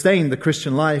to sustain the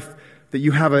Christian life that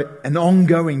you have an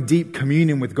ongoing deep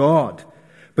communion with God.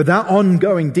 But that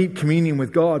ongoing deep communion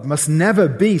with God must never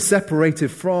be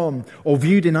separated from or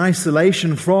viewed in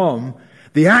isolation from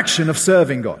the action of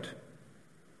serving God.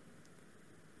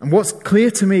 And what's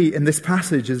clear to me in this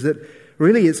passage is that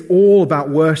really it's all about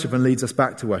worship and leads us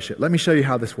back to worship. Let me show you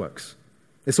how this works.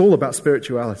 It's all about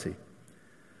spirituality.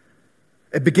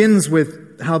 It begins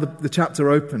with how the chapter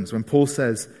opens when Paul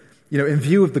says, in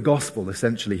view of the gospel,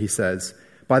 essentially, he says,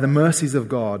 by the mercies of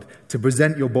God, to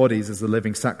present your bodies as a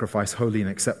living sacrifice, holy and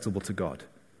acceptable to God,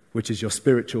 which is your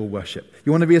spiritual worship.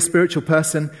 You want to be a spiritual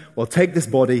person? Well, take this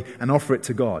body and offer it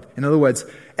to God. In other words,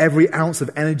 every ounce of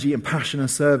energy and passion and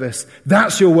service,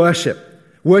 that's your worship.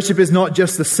 Worship is not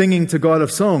just the singing to God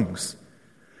of songs.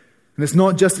 And it's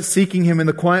not just seeking Him in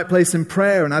the quiet place in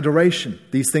prayer and adoration.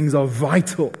 These things are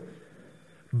vital.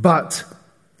 But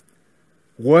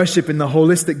worship in the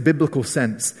holistic biblical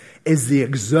sense is the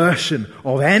exertion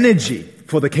of energy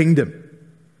for the kingdom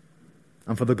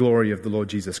and for the glory of the Lord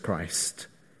Jesus Christ.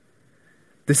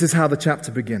 This is how the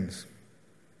chapter begins.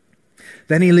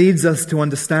 Then he leads us to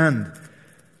understand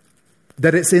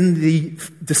that it's in the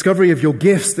discovery of your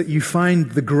gifts that you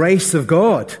find the grace of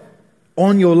God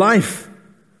on your life.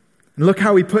 And look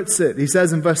how he puts it. He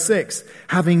says in verse 6,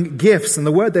 having gifts, and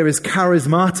the word there is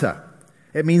charismata.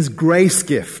 It means grace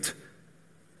gift.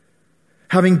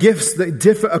 Having gifts that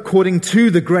differ according to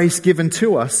the grace given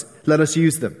to us, let us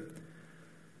use them.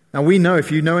 Now we know,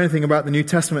 if you know anything about the New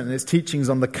Testament and its teachings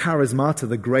on the charismata,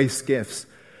 the grace gifts,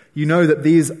 you know that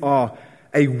these are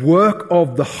a work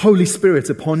of the Holy Spirit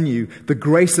upon you, the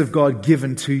grace of God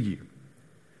given to you.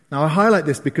 Now I highlight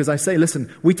this because I say,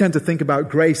 listen, we tend to think about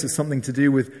grace as something to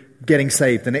do with getting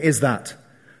saved, and it is that.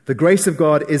 The grace of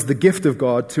God is the gift of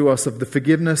God to us of the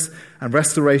forgiveness and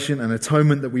restoration and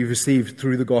atonement that we've received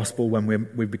through the gospel when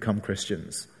we've become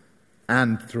Christians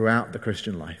and throughout the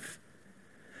Christian life.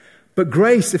 But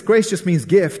grace, if grace just means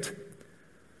gift,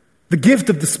 the gift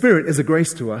of the Spirit is a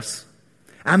grace to us.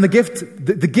 And the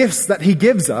gifts that He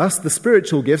gives us, the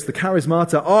spiritual gifts, the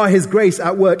charismata, are His grace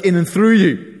at work in and through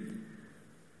you.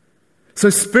 So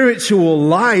spiritual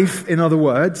life, in other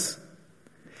words,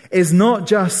 is not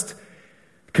just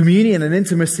communion and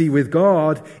intimacy with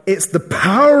God. It's the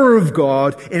power of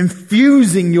God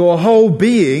infusing your whole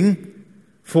being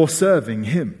for serving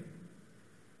Him.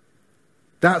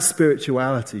 That's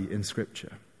spirituality in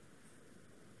Scripture.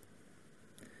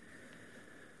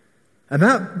 And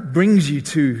that brings you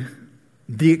to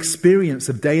the experience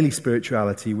of daily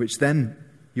spirituality, which then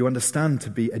you understand to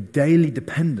be a daily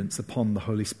dependence upon the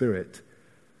Holy Spirit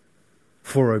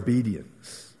for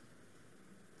obedience.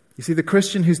 You see, the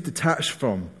Christian who's detached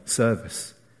from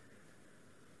service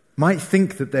might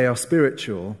think that they are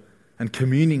spiritual and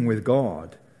communing with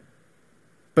God,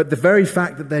 but the very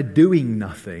fact that they're doing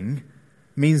nothing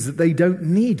means that they don't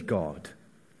need God.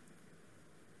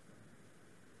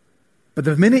 But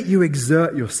the minute you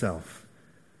exert yourself,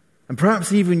 and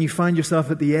perhaps even you find yourself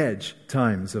at the edge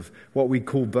times of what we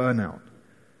call burnout,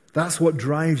 that's what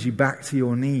drives you back to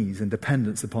your knees in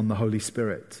dependence upon the Holy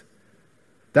Spirit.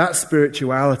 That's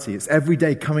spirituality. It's every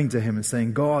day coming to Him and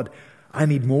saying, God, I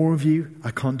need more of you.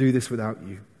 I can't do this without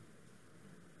you.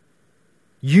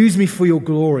 Use me for your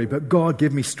glory, but God,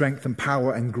 give me strength and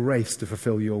power and grace to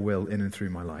fulfill your will in and through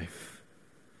my life.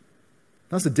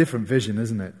 That's a different vision,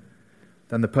 isn't it,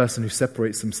 than the person who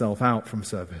separates himself out from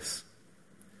service.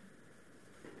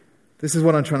 This is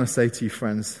what I'm trying to say to you,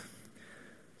 friends.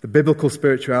 The biblical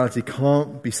spirituality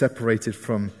can't be separated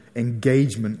from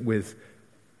engagement with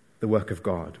the work of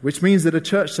God, which means that a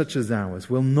church such as ours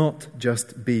will not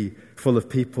just be full of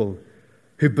people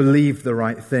who believe the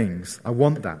right things. I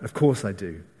want that. Of course I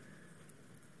do.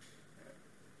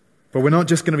 But we're not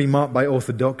just going to be marked by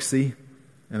orthodoxy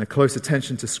and a close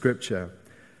attention to Scripture.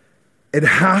 It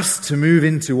has to move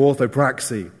into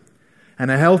orthopraxy.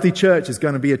 And a healthy church is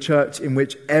going to be a church in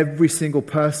which every single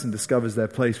person discovers their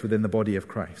place within the body of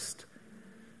Christ.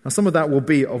 Now, some of that will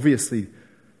be, obviously,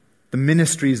 the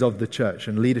ministries of the church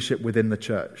and leadership within the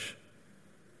church.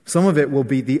 Some of it will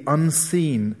be the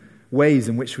unseen ways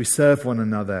in which we serve one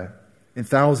another in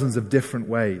thousands of different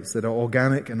ways that are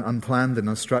organic and unplanned and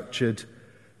unstructured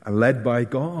and led by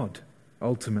God,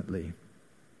 ultimately.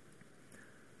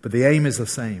 But the aim is the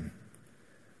same.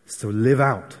 It's to live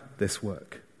out this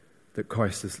work that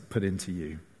Christ has put into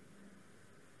you.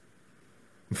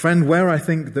 And friend, where I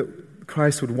think that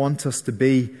Christ would want us to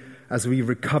be as we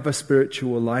recover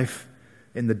spiritual life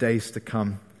in the days to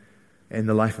come, in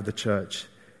the life of the church,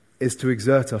 is to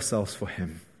exert ourselves for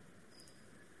Him.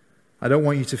 I don't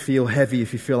want you to feel heavy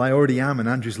if you feel, I already am and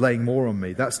Andrew's laying more on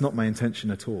me. That's not my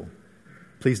intention at all.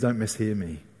 Please don't mishear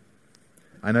me.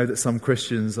 I know that some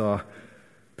Christians are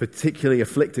particularly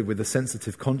afflicted with a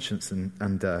sensitive conscience,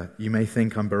 and you may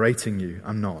think I'm berating you.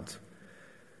 I'm not.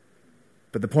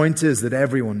 But the point is that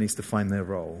everyone needs to find their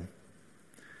role.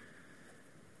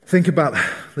 Think about,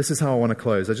 this is how I want to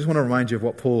close. I just want to remind you of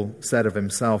what Paul said of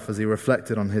himself as he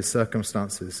reflected on his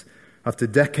circumstances after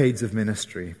decades of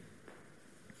ministry.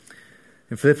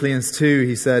 In Philippians 2,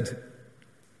 he said,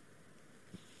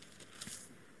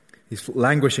 he's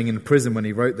languishing in prison when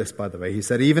he wrote this, by the way. He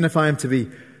said, even if I am to be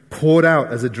poured out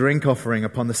as a drink offering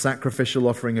upon the sacrificial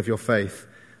offering of your faith,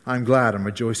 I'm glad and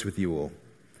rejoice with you all.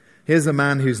 Here's a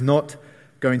man who's not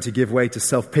going to give way to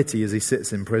self-pity as he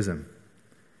sits in prison.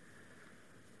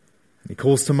 He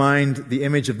calls to mind the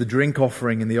image of the drink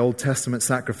offering in the Old Testament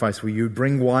sacrifice, where you would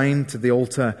bring wine to the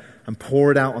altar and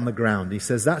pour it out on the ground. He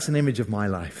says, that's an image of my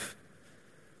life.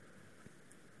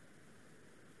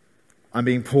 I'm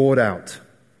being poured out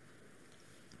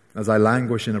as I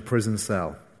languish in a prison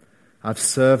cell. I've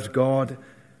served God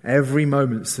every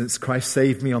moment since Christ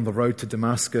saved me on the road to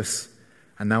Damascus,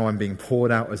 and now I'm being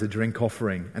poured out as a drink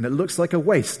offering. And it looks like a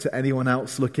waste to anyone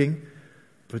else looking,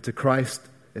 but to Christ,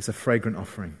 it's a fragrant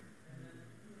offering.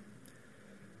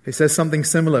 He says something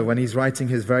similar when he's writing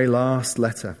his very last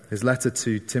letter, his letter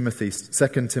to Timothy,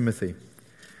 2 Timothy.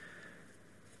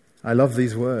 I love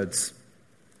these words.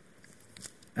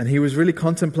 And he was really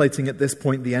contemplating at this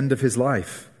point the end of his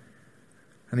life.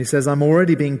 And he says, I'm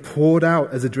already being poured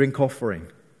out as a drink offering.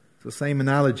 It's the same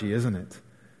analogy, isn't it?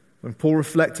 When Paul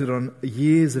reflected on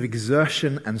years of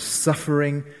exertion and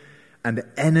suffering and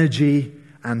energy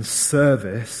and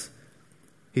service,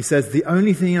 he says, the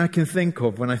only thing I can think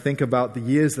of when I think about the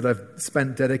years that I've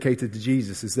spent dedicated to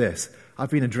Jesus is this. I've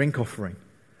been a drink offering.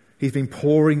 He's been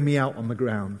pouring me out on the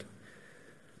ground.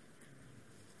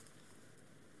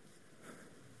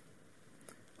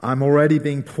 I'm already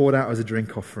being poured out as a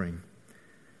drink offering,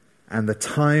 and the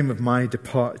time of my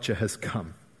departure has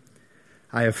come.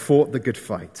 I have fought the good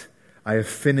fight. I have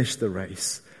finished the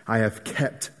race. I have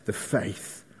kept the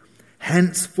faith.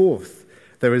 Henceforth,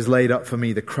 there is laid up for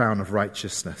me the crown of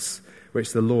righteousness,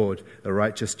 which the Lord, the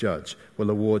righteous judge,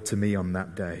 will award to me on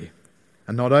that day.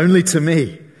 And not only to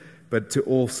me, but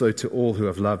also to all who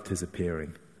have loved his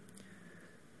appearing.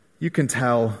 You can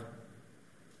tell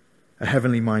a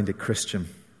heavenly-minded Christian,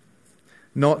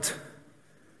 not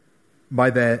by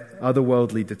their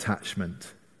otherworldly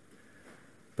detachment,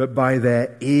 but by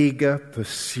their eager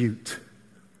pursuit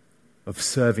of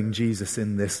serving Jesus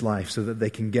in this life so that they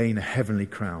can gain a heavenly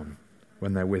crown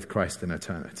when they're with Christ in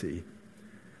eternity.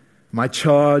 My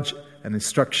charge and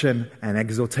instruction and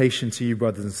exhortation to you,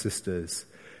 brothers and sisters,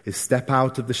 is step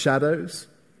out of the shadows.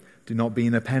 Do not be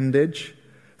an appendage.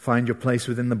 Find your place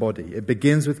within the body. It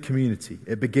begins with community.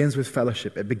 It begins with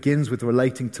fellowship. It begins with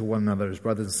relating to one another as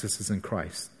brothers and sisters in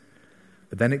Christ.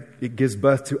 But then it gives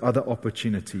birth to other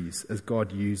opportunities as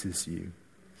God uses you.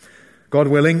 God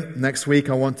willing, next week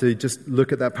I want to just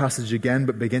look at that passage again,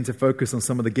 but begin to focus on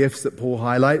some of the gifts that Paul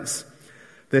highlights.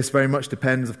 This very much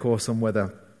depends, of course, on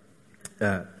whether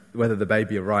the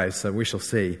baby arrives, so we shall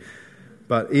see.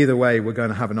 But either way, we're going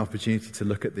to have an opportunity to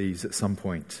look at these at some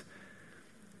point.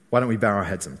 Why don't we bow our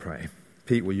heads and pray?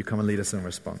 Pete, will you come and lead us in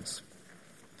response?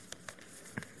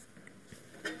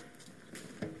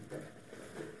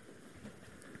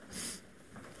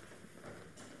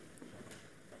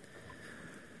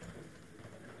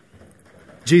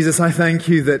 Jesus, I thank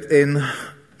you that in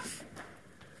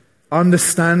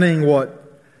understanding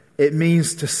what it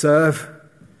means to serve,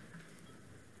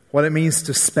 what it means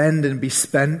to spend and be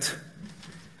spent,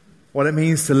 what it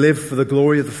means to live for the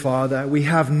glory of the Father, we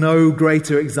have no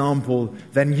greater example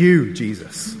than you,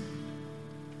 Jesus.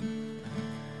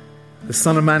 The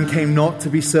Son of Man came not to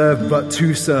be served, but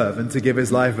to serve and to give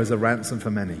his life as a ransom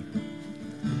for many.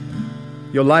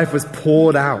 Your life was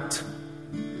poured out.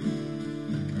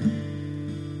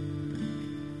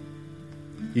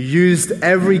 You used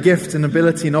every gift and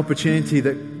ability and opportunity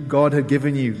that God had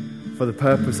given you for the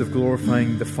purpose of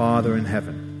glorifying the Father in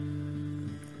heaven.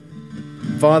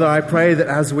 Father, I pray that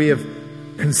as we have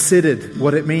considered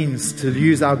what it means to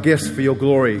use our gifts for your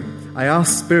glory, I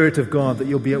ask, Spirit of God, that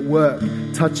you'll be at work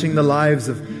touching the lives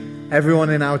of everyone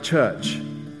in our church,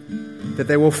 that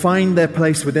they will find their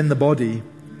place within the body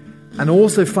and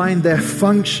also find their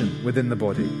function within the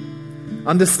body.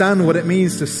 Understand what it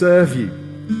means to serve you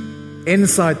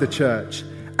inside the church,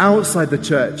 outside the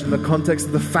church, in the context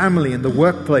of the family, in the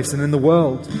workplace, and in the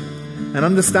world. And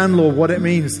understand, Lord, what it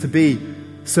means to be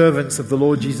servants of the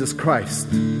Lord Jesus Christ.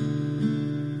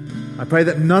 I pray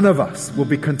that none of us will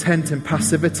be content in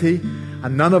passivity,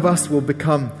 and none of us will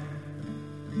become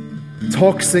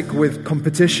toxic with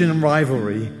competition and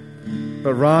rivalry,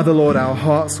 but rather, Lord, our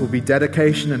hearts will be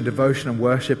dedication and devotion and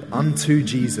worship unto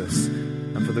Jesus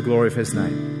and for the glory of his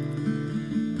name.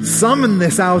 Summon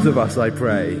this out of us, I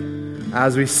pray,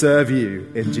 as we serve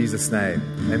you in Jesus' name.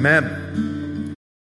 Amen.